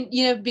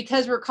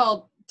 Because we're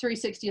called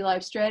 360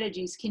 Life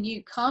Strategies, can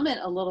you comment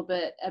a little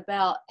bit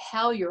about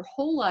how your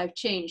whole life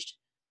changed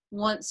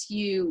once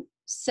you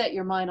set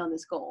your mind on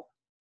this goal?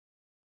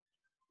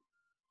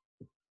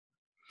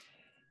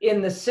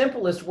 In the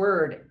simplest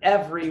word,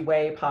 every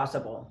way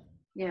possible.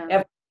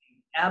 Yeah.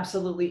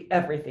 Absolutely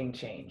everything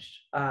changed.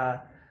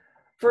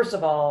 First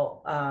of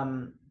all,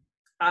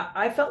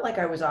 I felt like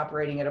I was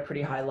operating at a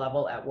pretty high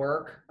level at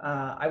work.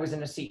 I was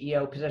in a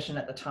CEO position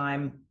at the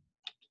time,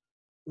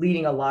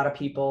 leading a lot of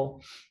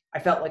people. I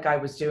felt like I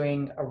was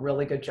doing a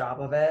really good job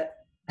of it.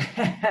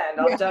 And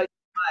I'll tell you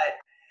what,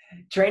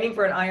 training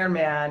for an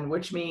Ironman,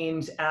 which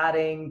means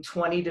adding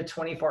 20 to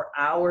 24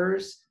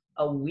 hours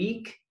a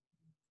week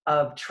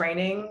of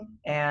training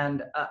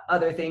and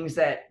other things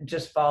that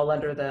just fall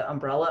under the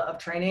umbrella of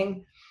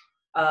training,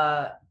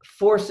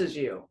 forces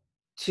you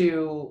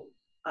to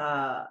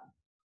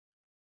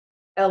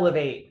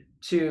elevate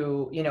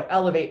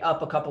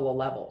up a couple of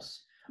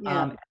levels.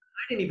 Yeah.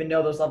 I didn't even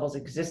know those levels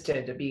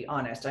existed, to be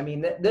honest. I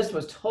mean, this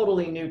was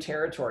totally new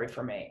territory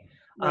for me.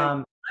 Right.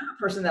 I'm a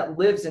person that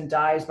lives and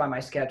dies by my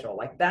schedule.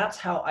 Like, that's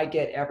how I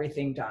get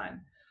everything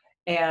done.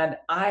 And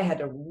I had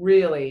to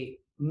really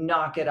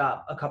knock it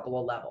up a couple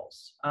of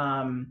levels.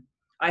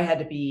 I had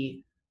to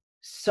be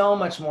so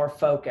much more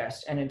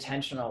focused and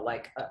intentional,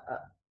 like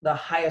the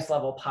highest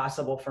level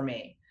possible for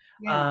me.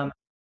 Yeah.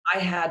 I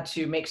had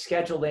to make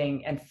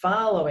scheduling and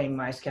following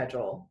my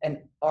schedule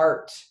an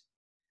art.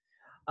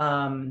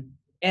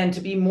 And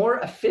to be more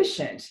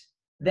efficient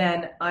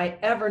than I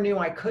ever knew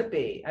I could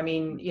be. I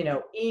mean,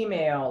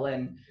 email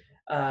and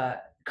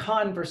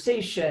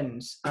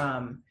conversations,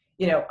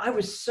 I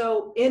was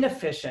so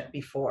inefficient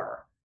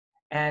before.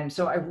 And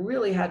so I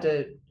really had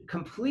to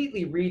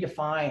completely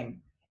redefine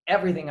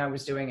everything I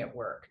was doing at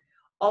work.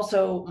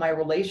 Also, my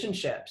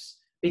relationships,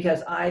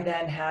 because I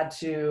then had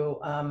to,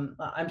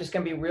 I'm just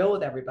going to be real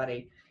with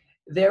everybody.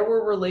 There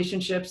were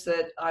relationships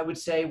that I would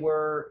say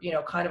were,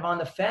 kind of on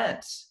the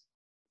fence,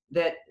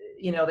 that,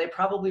 they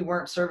probably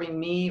weren't serving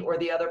me or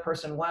the other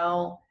person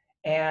well.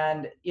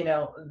 And,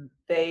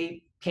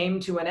 they came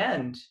to an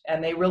end,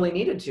 and they really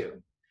needed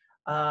to,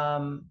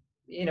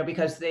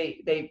 because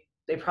they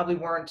probably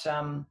weren't,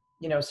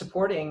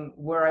 supporting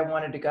where I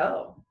wanted to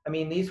go. I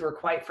mean, these were,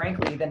 quite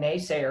frankly, the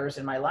naysayers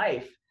in my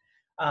life,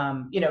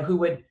 who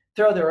would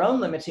throw their own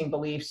limiting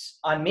beliefs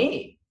on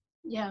me.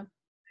 Yeah.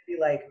 Be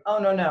like, oh,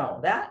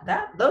 no,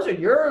 those are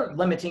your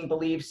limiting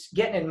beliefs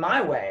getting in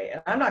my way,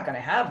 and I'm not going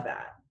to have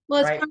that. Well,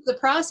 it's right? part of the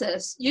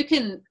process. You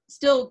can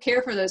still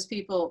care for those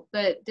people,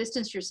 but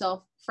distance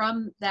yourself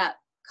from that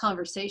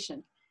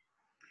conversation.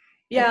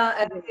 Yeah.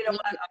 And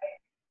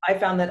I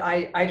found that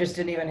I just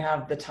didn't even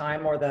have the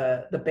time or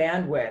the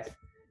bandwidth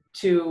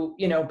to,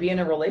 be in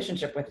a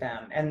relationship with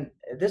them. And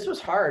this was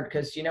hard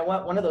because,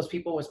 one of those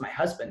people was my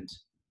husband.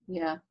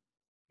 Yeah.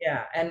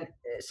 Yeah. And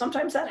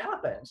sometimes that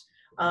happens.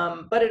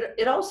 But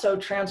it also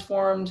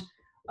transformed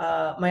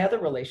my other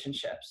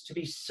relationships to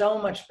be so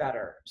much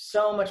better,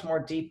 so much more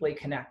deeply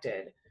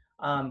connected,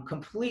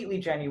 completely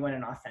genuine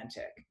and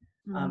authentic.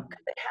 'Cause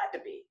it had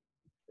to be.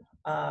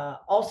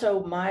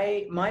 Also,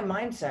 my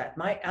mindset,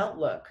 my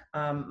outlook,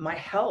 my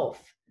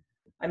health.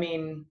 I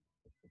mean,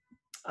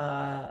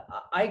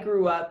 I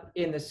grew up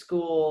in the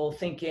school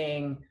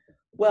thinking,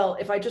 well,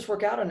 if I just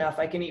work out enough,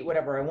 I can eat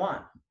whatever I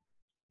want.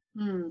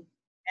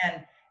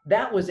 And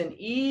that was an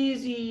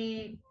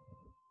easy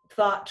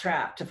thought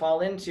trap to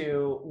fall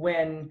into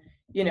when,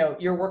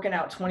 you're working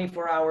out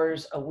 24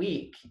 hours a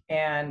week,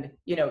 and,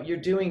 you're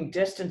doing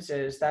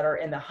distances that are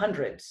in the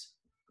hundreds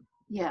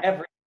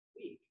every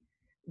week,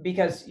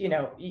 because,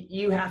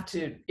 you have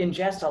to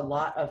ingest a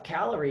lot of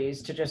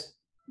calories to just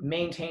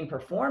maintain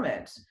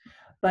performance.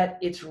 But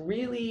it's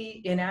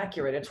really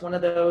inaccurate. It's one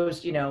of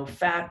those,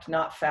 fact,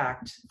 not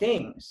fact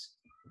things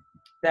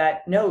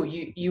that, no,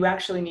 you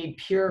actually need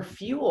pure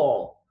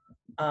fuel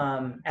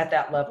at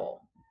that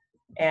level.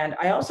 And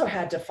I also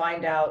had to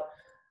find out,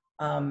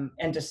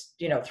 and just,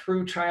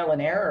 through trial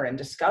and error and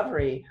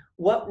discovery,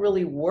 what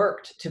really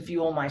worked to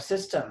fuel my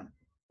system.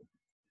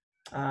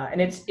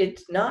 And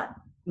it's not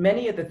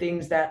many of the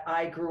things that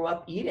I grew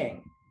up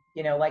eating,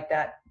 like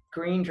that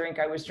green drink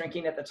I was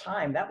drinking at the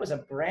time. That was a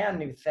brand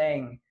new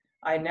thing.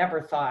 I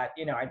never thought,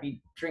 I'd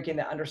be drinking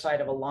the underside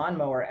of a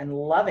lawnmower and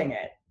loving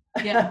it.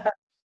 Yeah.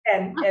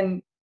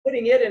 and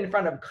putting it in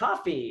front of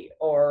coffee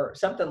or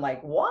something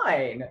like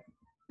wine.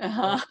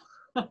 Uh-huh.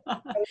 And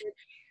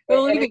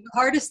Believe me, the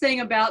hardest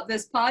thing about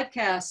this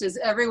podcast is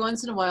every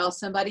once in a while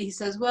somebody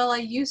says, well, I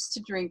used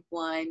to drink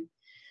wine,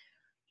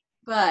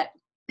 but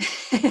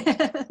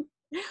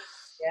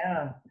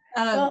yeah.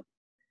 Well,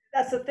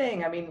 that's the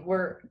thing. I mean,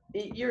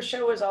 your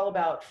show is all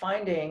about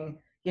finding,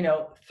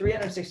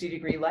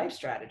 360-degree life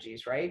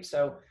strategies, right?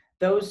 So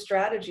those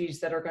strategies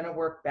that are going to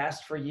work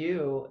best for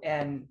you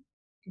and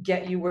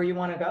get you where you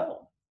want to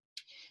go.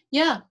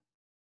 Yeah,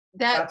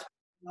 That's what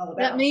it's all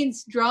that about.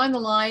 means drawing the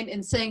line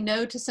and saying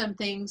no to some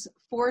things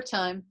for a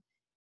time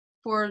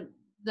for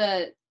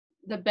the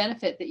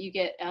benefit that you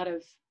get out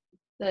of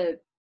the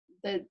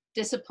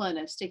discipline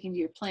of sticking to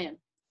your plan.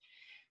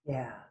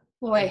 Yeah.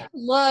 Boy, Yeah.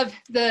 love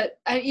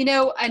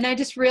and I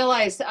just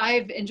realized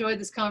I've enjoyed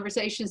this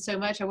conversation so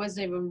much I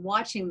wasn't even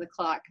watching the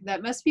clock.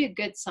 That must be a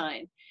good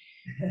sign.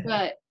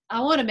 But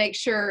I want to make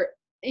sure,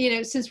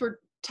 since we're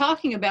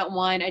talking about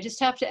wine, I just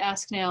have to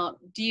ask now,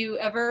 do you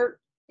ever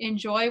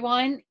enjoy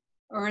wine,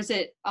 or is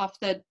it off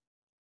the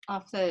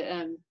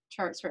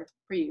charts for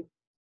you?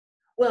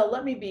 Well,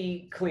 let me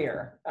be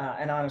clear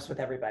and honest with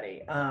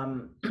everybody.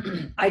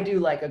 I do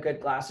like a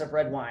good glass of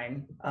red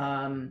wine.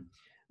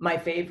 My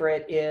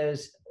favorite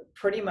is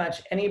pretty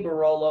much any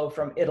Barolo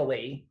from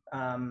Italy.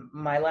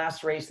 My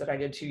last race that I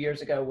did 2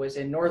 years ago was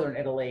in northern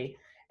Italy,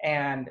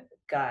 and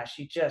gosh,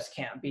 you just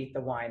can't beat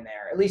the wine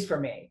there, at least for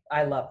me.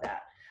 I love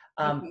that.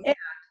 Okay. And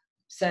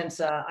since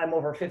I'm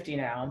over 50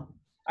 now,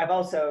 I've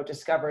also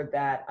discovered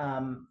that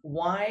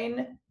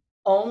wine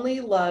only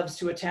loves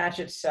to attach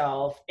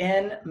itself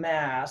en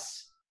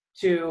masse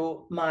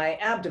to my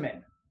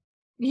abdomen.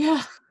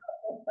 Yeah.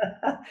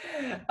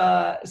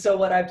 So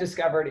what I've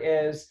discovered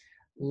is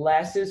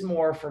less is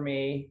more for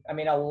me. I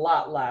mean, a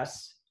lot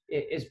less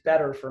is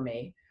better for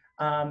me.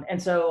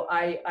 And so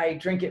I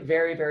drink it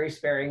very, very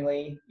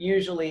sparingly,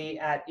 usually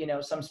at,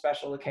 some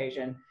special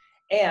occasion,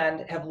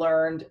 and have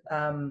learned,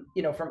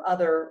 from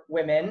other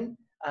women,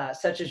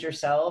 such as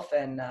yourself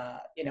and,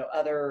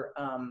 other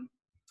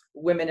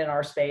women in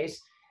our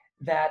space,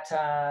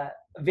 that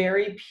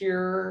very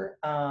pure,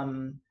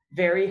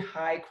 very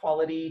high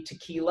quality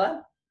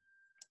tequila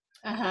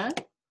Uh-huh.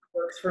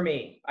 works for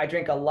me. I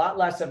drink a lot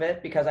less of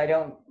it because I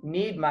don't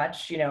need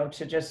much,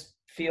 to just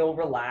feel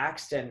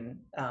relaxed and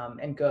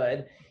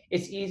good.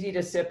 It's easy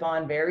to sip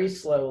on very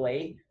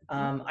slowly.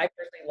 I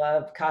personally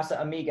love Casa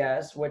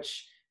Amigas,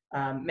 which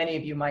many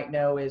of you might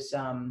know is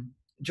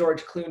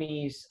George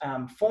Clooney's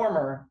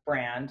former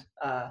brand.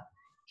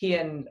 He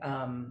and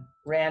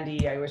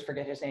Randy, I always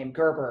forget his name,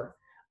 Gerber,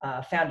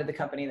 founded the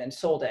company and then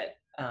sold it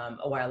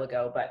a while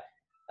ago. But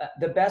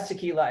the best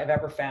tequila I've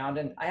ever found,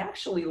 and I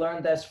actually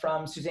learned this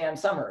from Suzanne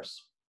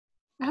Summers.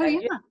 Oh,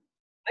 yeah.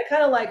 I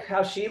kind of like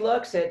how she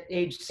looks at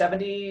age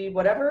 70,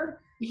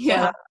 whatever. So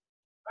Yeah.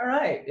 all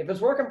right, if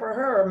it's working for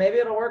her, maybe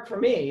it'll work for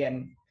me.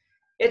 And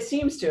it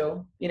seems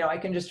to, I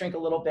can just drink a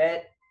little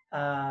bit.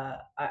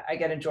 I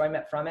get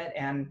enjoyment from it,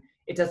 and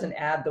it doesn't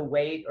add the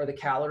weight or the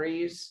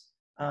calories.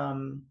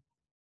 And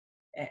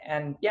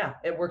yeah,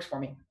 it works for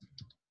me.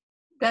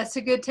 That's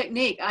a good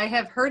technique. I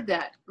have heard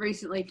that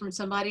recently from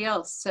somebody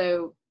else.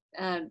 So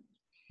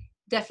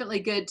definitely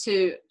good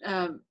to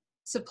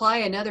supply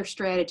another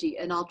strategy,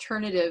 an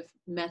alternative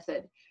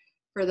method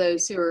for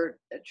those who are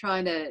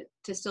trying to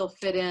still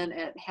fit in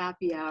at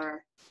happy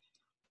hour.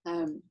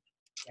 I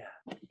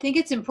think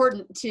it's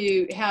important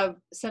to have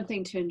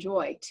something to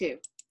enjoy too.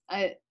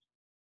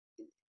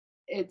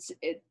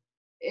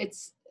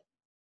 It's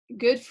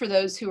good for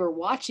those who are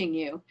watching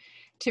you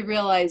to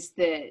realize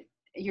that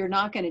you're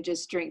not going to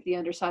just drink the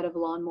underside of a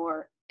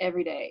lawnmower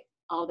every day,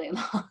 all day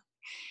long,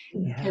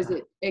 because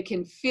it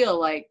can feel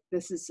like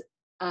this is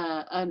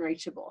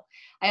unreachable.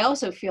 I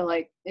also feel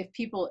like if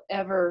people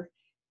ever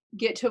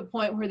get to a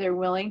point where they're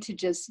willing to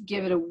just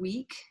give it a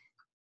week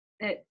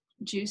at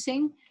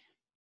juicing,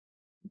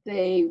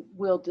 they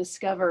will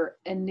discover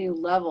a new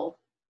level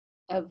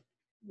of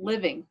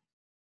living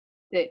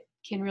that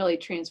can really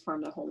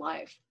transform their whole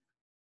life.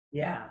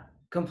 Yeah,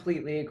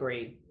 completely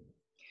agree.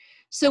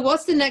 So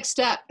what's the next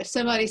step? If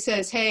somebody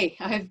says, hey,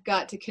 I've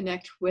got to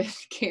connect with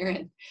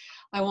Karen,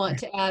 I want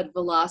to add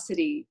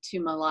velocity to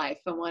my life,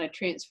 I want to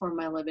transform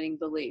my limiting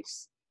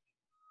beliefs.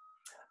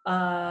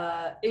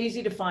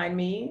 Easy to find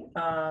me,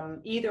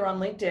 either on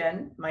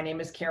LinkedIn. My name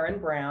is Karen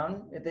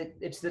Brown.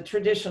 It's the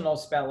traditional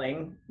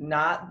spelling,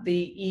 not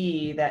the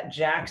E that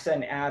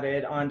Jackson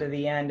added onto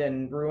the end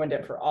and ruined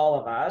it for all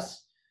of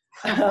us.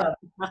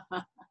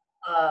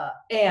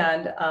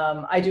 And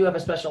I do have a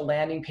special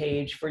landing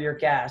page for your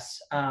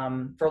guests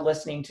for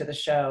listening to the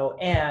show.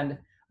 And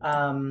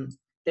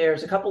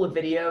there's a couple of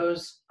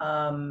videos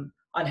on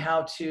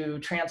how to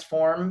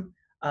transform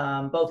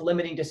both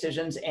limiting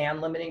decisions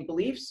and limiting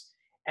beliefs.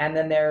 And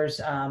then there's,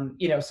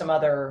 some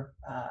other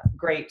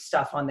great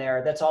stuff on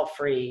there that's all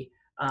free.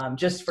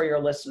 just for your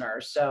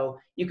listeners. So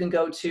you can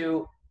go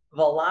to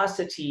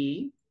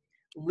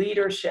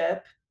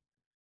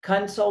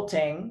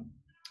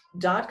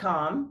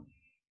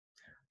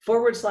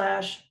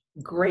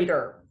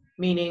velocityleadershipconsulting.com/greater,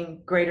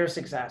 meaning greater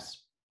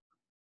success.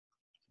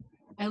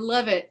 I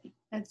love it.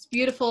 That's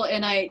beautiful.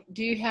 And I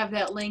do have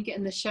that link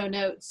in the show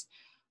notes.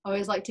 I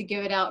always like to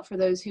give it out for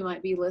those who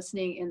might be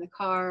listening in the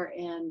car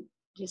and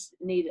just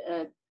need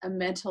a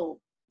mental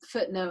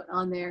footnote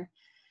on there.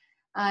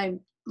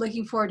 I'm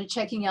looking forward to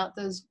checking out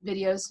those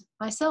videos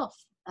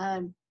myself.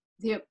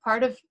 The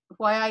part of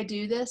why I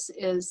do this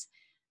is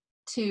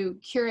to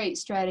curate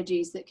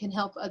strategies that can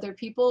help other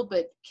people,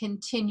 but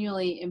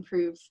continually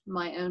improve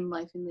my own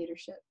life and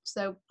leadership.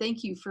 So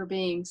thank you for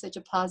being such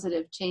a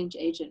positive change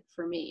agent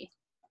for me.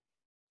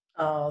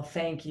 Oh,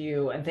 thank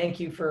you. And thank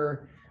you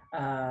for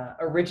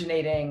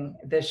originating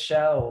this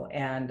show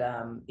and,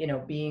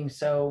 being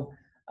so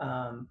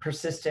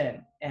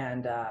persistent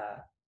and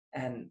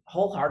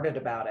wholehearted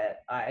about it.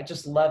 I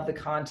just love the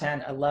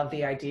content. I love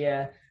the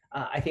idea.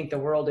 I think the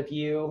world of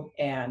you,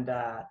 and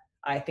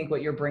I think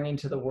what you're bringing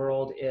to the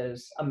world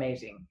is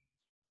amazing.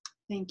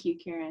 Thank you,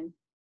 Karen.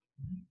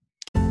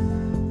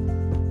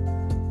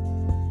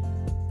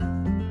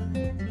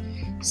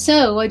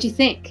 So, what'd you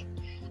think?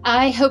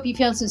 I hope you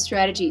found some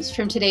strategies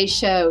from today's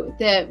show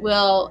that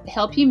will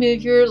help you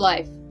move your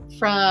life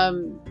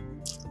from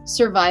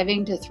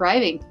surviving to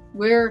thriving.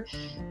 We're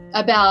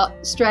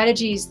about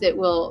strategies that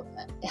will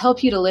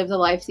help you to live the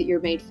life that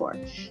you're made for.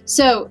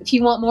 So if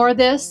you want more of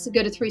this,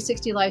 go to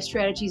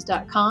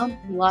 360lifestrategies.com.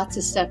 Lots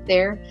of stuff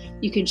there.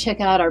 You can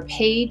check out our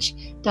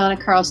page, Donna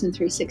Carlson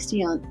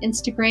 360 on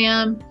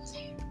Instagram,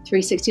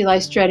 360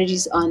 Life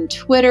Strategies on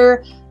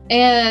Twitter,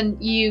 and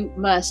you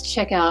must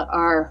check out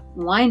our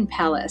wine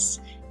palace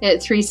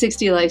at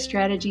 360 Life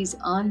Strategies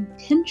on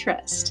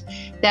Pinterest.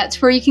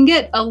 That's where you can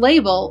get a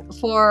label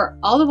for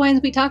all the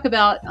wines we talk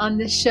about on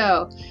this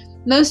show.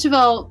 Most of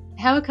all,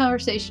 have a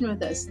conversation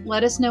with us.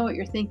 Let us know what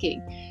you're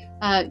thinking.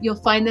 You'll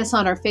find this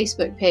on our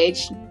Facebook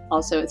page,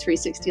 also at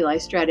 360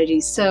 Life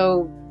Strategies.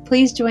 So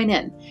please join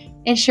in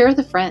and share with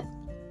a friend.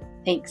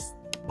 Thanks.